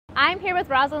I'm here with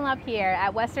Rosalind LaPierre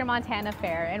at Western Montana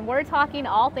Fair, and we're talking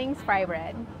all things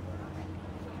Frybread.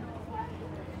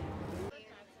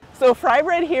 So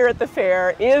Frybread here at the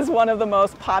fair is one of the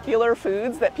most popular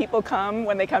foods that people come,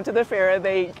 when they come to the fair,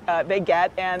 they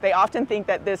get, and they often think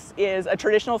that this is a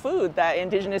traditional food that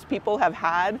Indigenous people have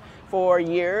had for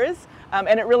years,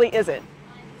 and it really isn't.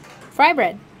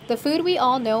 Frybread, the food we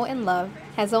all know and love,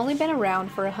 has only been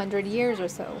around for 100 years or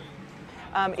so.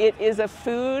 It is a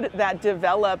food that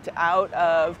developed out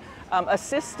of a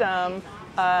system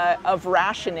of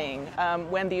rationing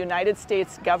when the United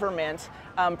States government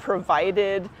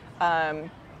provided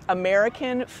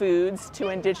American foods to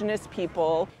Indigenous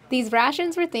people. These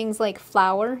rations were things like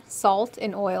flour, salt,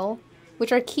 and oil,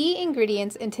 which are key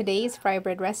ingredients in today's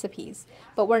Frybread recipes,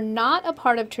 but were not a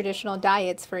part of traditional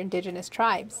diets for Indigenous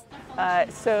tribes.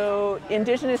 So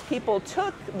Indigenous people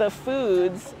took the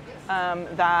foods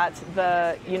that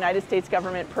the United States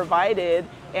government provided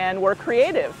and were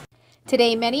creative.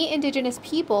 Today, many Indigenous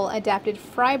people adapted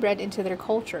Frybread into their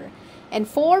culture. And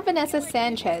for Vanessa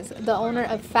Sanchez, the owner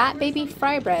of Fat Baby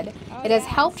Frybread, it has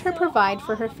helped her provide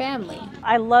for her family.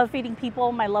 I love feeding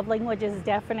people. My love language is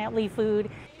definitely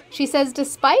food. She says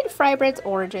despite Frybread's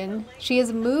origin, she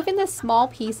is moving this small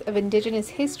piece of Indigenous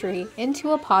history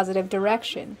into a positive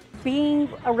direction. Being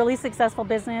a really successful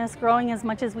business, growing as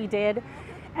much as we did,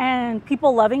 and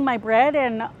people loving my bread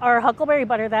and our huckleberry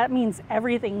butter, that means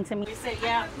everything to me. We say,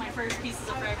 yeah, my first pieces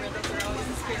of Frybread, those are always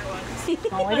the spirit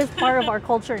ones. It is part of our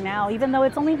culture now. Even though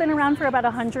it's only been around for about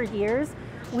 100 years,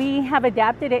 we have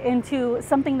adapted it into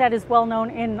something that is well known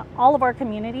in all of our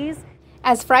communities.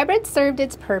 As Frybread served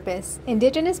its purpose,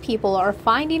 Indigenous people are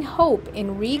finding hope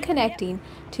in reconnecting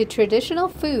to traditional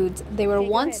foods they were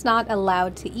once not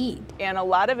allowed to eat. And a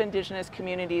lot of Indigenous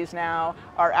communities now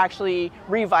are actually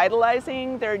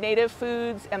revitalizing their native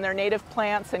foods and their native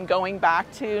plants and going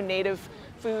back to native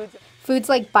foods. Foods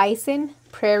like bison,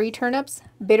 prairie turnips,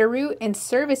 bitterroot, and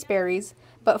service berries,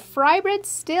 but Frybread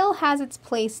still has its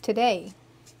place today.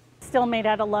 It's still made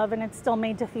out of love, and it's still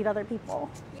made to feed other people.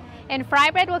 And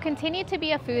Frybread will continue to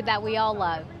be a food that we all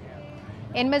love.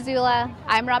 In Missoula,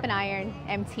 I'm Robin Iron,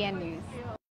 MTN News.